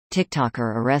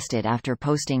TikToker arrested after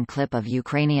posting clip of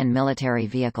Ukrainian military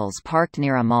vehicles parked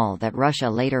near a mall that Russia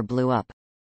later blew up.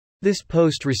 This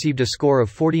post received a score of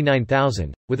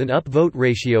 49,000, with an upvote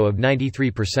ratio of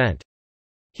 93%.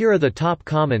 Here are the top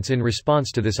comments in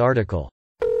response to this article.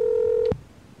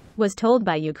 Was told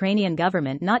by Ukrainian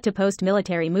government not to post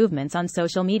military movements on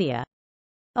social media.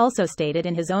 Also stated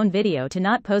in his own video to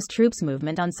not post troops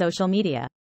movement on social media.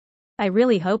 I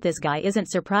really hope this guy isn't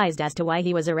surprised as to why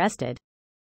he was arrested.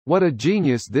 What a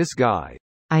genius this guy.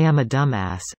 I am a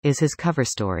dumbass, is his cover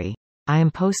story. I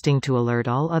am posting to alert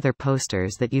all other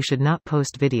posters that you should not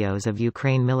post videos of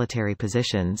Ukraine military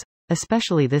positions,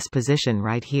 especially this position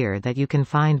right here that you can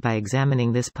find by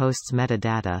examining this post's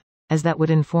metadata, as that would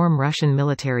inform Russian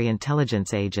military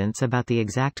intelligence agents about the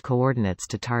exact coordinates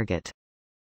to target.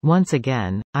 Once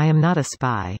again, I am not a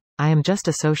spy, I am just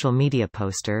a social media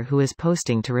poster who is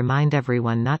posting to remind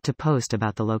everyone not to post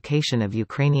about the location of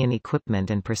Ukrainian equipment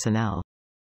and personnel.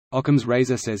 Occam's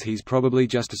razor says he's probably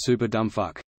just a super dumb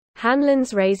fuck.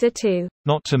 Hanlon's razor too.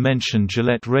 Not to mention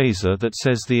Gillette razor that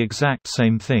says the exact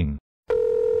same thing.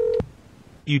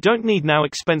 You don't need now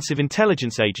expensive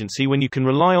intelligence agency when you can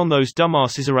rely on those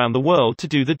dumbasses around the world to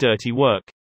do the dirty work.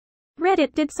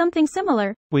 Reddit did something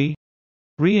similar. We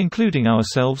re-including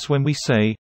ourselves when we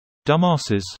say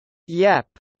dumbasses. Yep.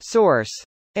 Source.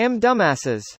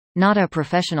 Dumbasses. Not a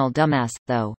professional dumbass,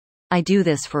 though. I do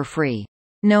this for free.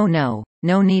 No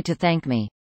need to thank me.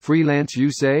 Freelance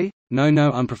you say? No,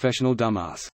 unprofessional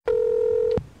dumbass.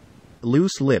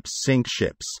 Loose lips sink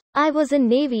ships. I was in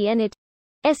Navy and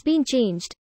it's been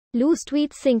changed. Loose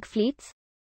tweets sink fleets.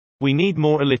 We need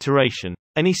more alliteration.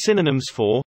 Any synonyms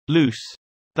for loose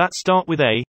that start with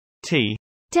a T?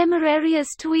 Temerarious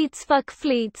tweets fuck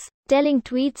fleets. Telling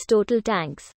tweets total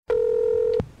tanks.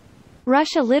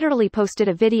 Russia literally posted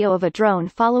a video of a drone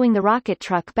following the rocket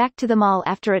truck back to the mall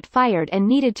after it fired and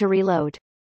needed to reload.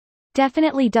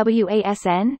 Definitely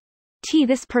WASN? T.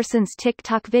 This person's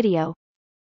TikTok video.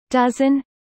 Doesn't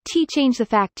T. change the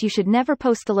fact you should never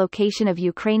post the location of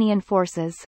Ukrainian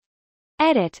forces.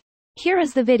 Edit. Here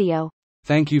is the video.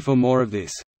 Thank you for more of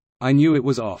this. I knew it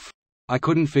was off. I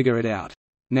couldn't figure it out.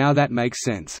 Now that makes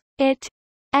sense.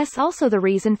 It's also the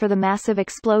reason for the massive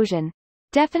explosion.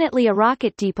 Definitely a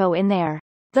rocket depot in there.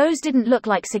 Those didn't look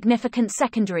like significant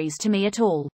secondaries to me at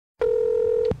all.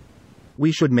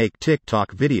 We should make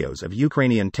TikTok videos of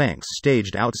Ukrainian tanks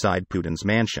staged outside Putin's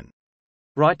mansion.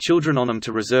 Write children on them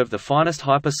to reserve the finest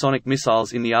hypersonic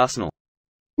missiles in the arsenal.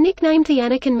 Nicknamed the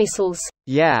Anakin missiles.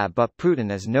 Yeah, but Putin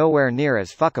is nowhere near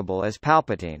as fuckable as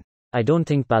Palpatine. I don't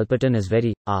think Palpatine is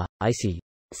very, I see.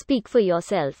 Speak for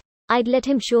yourself. I'd let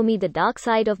him show me the dark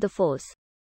side of the Force.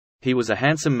 He was a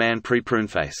handsome man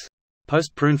pre-pruneface.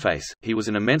 Post-pruneface, he was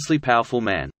an immensely powerful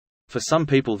man. For some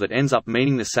people that ends up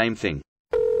meaning the same thing.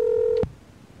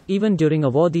 Even during a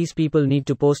war these people need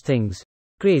to post things.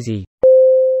 Crazy.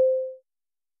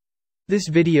 This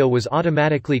video was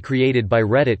automatically created by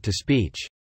Reddit to speech.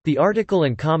 The article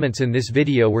and comments in this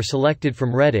video were selected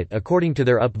from Reddit according to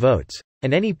their upvotes,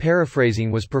 and any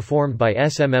paraphrasing was performed by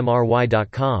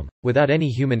smmry.com, without any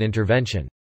human intervention.